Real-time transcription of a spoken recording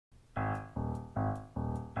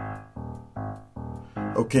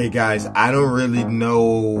Okay, guys, I don't really know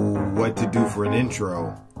what to do for an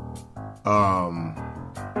intro.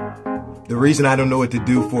 The reason I don't know what to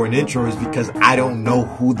do for an intro is because I don't know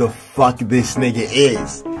who the fuck this nigga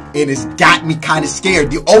is. And it's got me kind of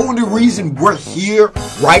scared. The only reason we're here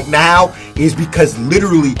right now is because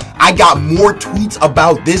literally I got more tweets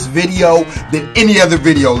about this video than any other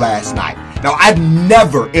video last night. Now, I've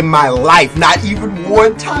never in my life, not even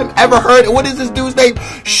one time, ever heard, what is this dude's name?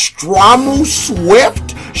 Stromile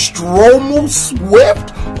Swift? Stromile Swift?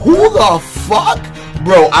 Who the fuck?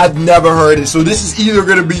 Bro, I've never heard it. So this is either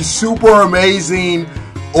going to be super amazing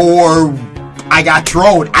or I got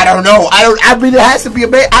trolled. I don't know. I mean, it has to be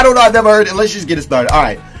amazing. I don't know. I've never heard it. Let's just get it started. All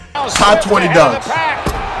right. Top 20 dunks.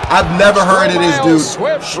 I've never heard of this dude.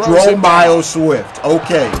 Stromile Swift.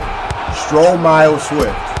 Okay. Stromile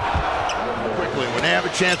Swift. They have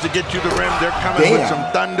a chance to get to the rim. They're coming with some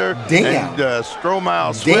thunder. And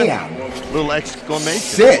Stromile Swift. Little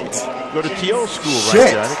exclamation. Shit. Go to TO school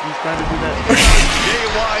right there. I think he's trying to do that.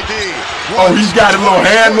 JYD. Oh, he's got a little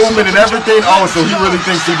hand movement and everything. Oh, so he really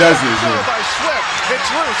thinks he does this. By Swift.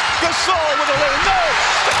 It's loose. Gasol with a little no.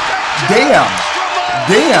 Damn.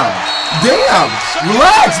 Damn. Damn.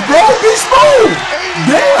 Relax, bro. Be smooth.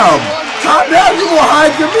 Damn. Calm down. You more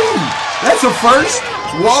high than me. That's a first.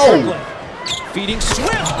 Whoa. Feeding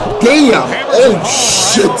Swift. Damn. Oh,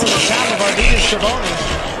 shit.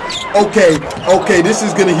 Okay, okay, this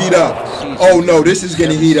is gonna heat up. Oh no, this is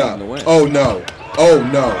gonna heat up. Oh no. Oh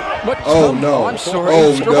no. Oh no.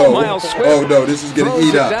 Oh no. Oh no, this is gonna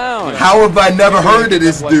heat up. How have I never heard of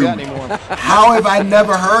this dude? How have I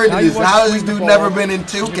never heard of this? How has this dude never been in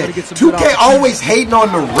 2K? 2K always hating on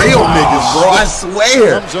the real niggas, bro. I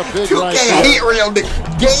swear. 2K hate real niggas.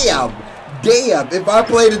 Damn. Damn, if I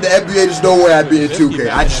played in the NBA, there's no way I'd be in 2K.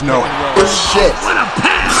 I just know it. Shit. What a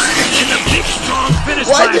pass! And the big strong finish.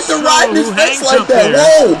 Why did the ride in his face like that?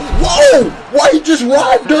 Whoa! Whoa! Why he just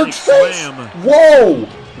ride Dirk's face? Whoa!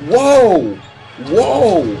 Whoa!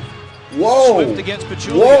 Whoa! Whoa!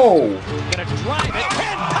 Whoa!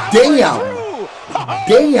 Damn!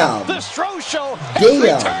 Damn! The Stro Show has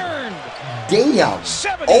returned. Damn!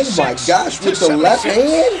 Oh my gosh! With the left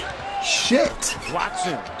hand? Shit!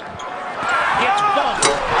 Watson. It's bumped.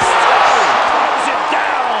 Throws it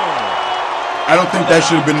down. I don't think that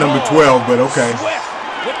should have been number 12, but okay. Swift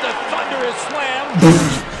with the thunderous slam.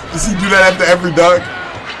 Does he do that after every dunk?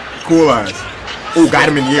 Cool eyes. Oh, got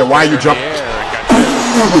him in the air. Why are you jumping?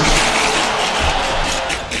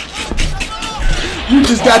 You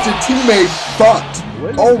just got your teammate fucked.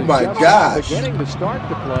 Oh my gosh. Beginning to start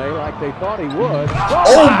to play like they thought he would.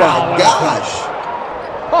 Oh my gosh.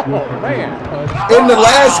 Oh, man. In the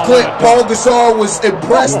last clip, Paul Gasol was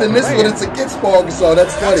impressed, and this one it's against Paul Gasol.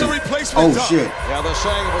 That's funny. Oh, shit. Yeah, they're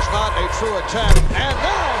saying it was not a true attempt, and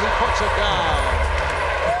now he puts it down.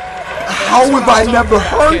 How have I never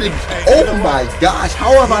heard it? Oh, my gosh.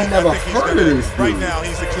 How have I never heard of this dude? Right now,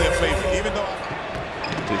 he's the clear favorite, even though...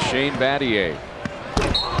 To Shane Battier.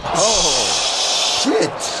 Oh, shit.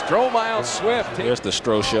 Stromile Swift. There's the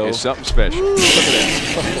Stro Show. It's something special. Look at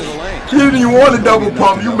that. Into the lane. He didn't even want a double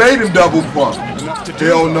pump. You made him double pump.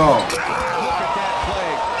 Hell no.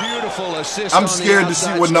 I'm scared to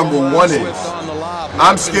see what number 1 is.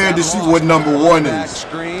 I'm scared to see what number 1 is.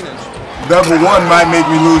 Number 1 might make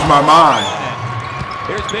me lose my mind.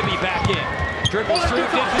 Here's Bibby back in. Dribbles through,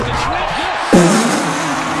 gets it to Swift.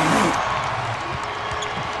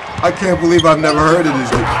 I can't believe I've never heard of this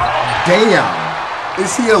dude. Damn.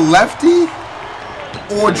 Is he a lefty?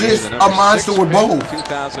 Or just a monster with both?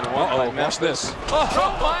 2001. Oh, watch this.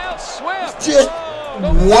 Stromile Swift. Just,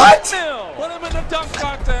 what? Put him in the dunk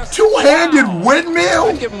contest. Two-handed windmill?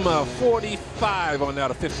 I'd give him a 45 on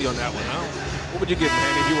that, a 50 on that one. Huh? What would you give him,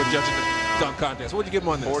 Manny, if you were judging the dunk contest? What would you give him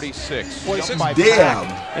on this? 46. 46. Damn.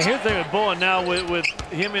 And here's the thing with Bowen now with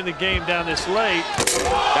him in the game down this late.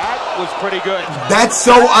 That was pretty good. That's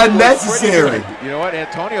so unnecessary. You know what?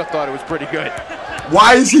 Antonio thought it was pretty good.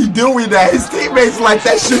 Why is he doing that? His teammates like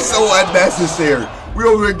that shit's so unnecessary. We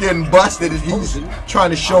over here getting busted and he's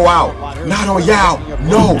trying to show out. Not on Yao.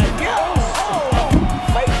 No.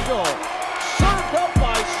 Served up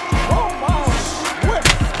by Stromile Swift.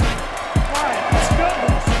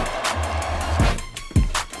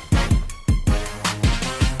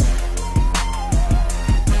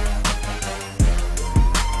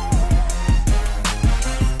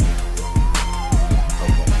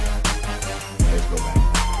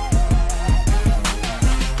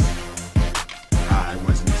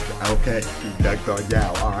 Okay, he ducked on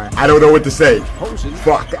Yao. All right. I don't know what to say.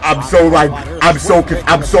 Fuck. I'm so like. I'm so. Facial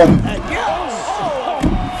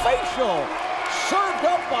served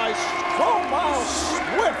up by Stromile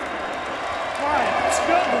Swift.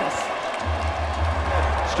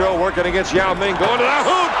 Still working against Yao Ming, going to the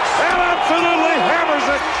hoop, and absolutely hammers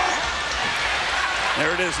it.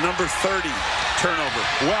 There it is, number 30, turnover.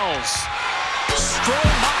 Wells.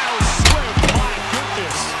 Stromile Swift, my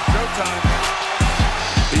goodness. Showtime.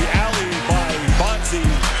 The alley by Bonzi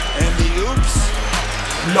and the oops.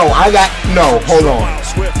 No, hold on. Stromile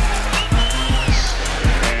Swift.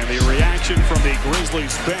 And the reaction from the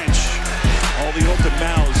Grizzlies bench. All the open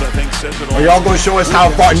mouths, I think, says it all. Are y'all gonna show us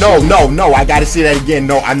how far? No, I gotta see that again.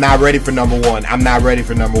 No, I'm not ready for number one. I'm not ready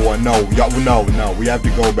for number one. No, no. We have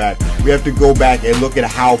to go back. We have to go back and look at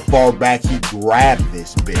how far back he grabbed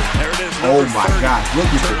this bitch. There it is. Oh my gosh, look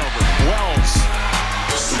at this. Wells.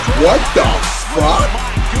 What the fuck?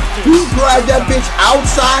 He grabbed that bitch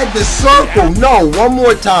outside the circle. No, one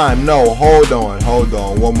more time. No, hold on.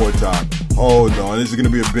 One more time. Hold on. This is gonna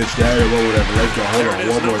be a bitch that or whatever. Let's go. Hold on.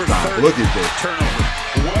 One more time. Look at this.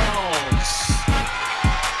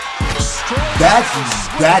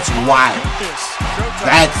 That's wild.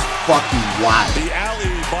 That's fucking wild.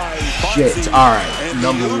 Shit. All right.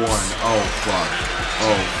 Number one. Oh fuck.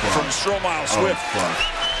 From Stromile Swift.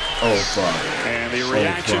 Oh fuck. And the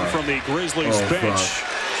reaction from the Grizzlies bench.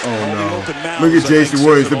 Oh no. Look at Jason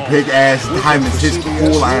Williams, the big ass diamonds, his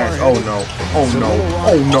cool ass. Oh no.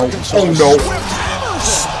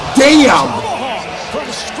 Damn! From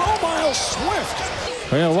Stromile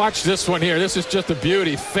Swift. Well, watch this one here. This is just a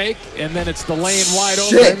beauty. Fake, and then it's the lane wide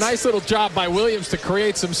open. Nice little job by Williams to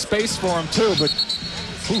create some space for him too, but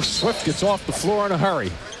Swift gets off the floor in a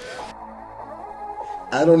hurry.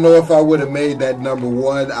 I don't know if I would have made that number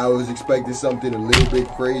one. I was expecting something a little bit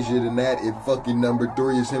crazier than that. If fucking number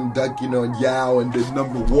 3 is him dunking on Yao and then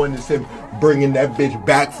number 1 is him bringing that bitch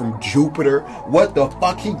back from Jupiter. What the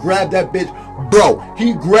fuck? He grabbed that bitch. Bro,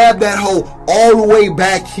 he grabbed that hoe all the way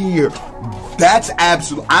back here. That's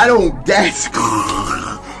absolute. I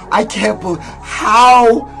can't believe.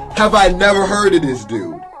 How have I never heard of this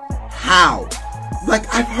dude? How? Like,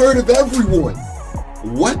 I've heard of everyone.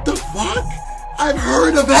 What the fuck? I've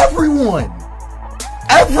heard of everyone.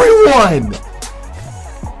 Everyone.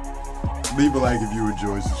 Leave a like if you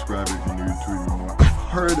enjoy. Subscribe if you're new. Tweet me more. I've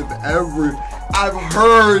heard of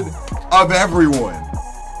everyone.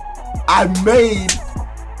 I made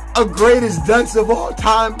a greatest dunks of all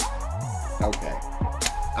time. Okay,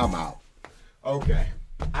 I'm out. Okay,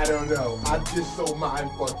 I don't know. I'm just so mind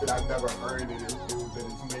fucked that I've never heard of this dude that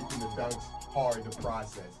it's making the dunks hard to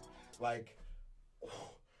process. Like,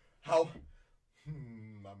 how?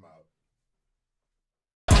 I'm out.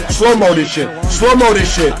 Slow-mo this shit. Slow-mo this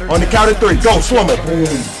shit. On the count of 3. Go, slow-mo. Boom.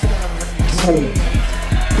 Boom.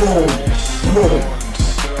 Boom. Boom.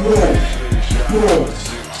 Boom. Boom.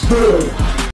 Boom.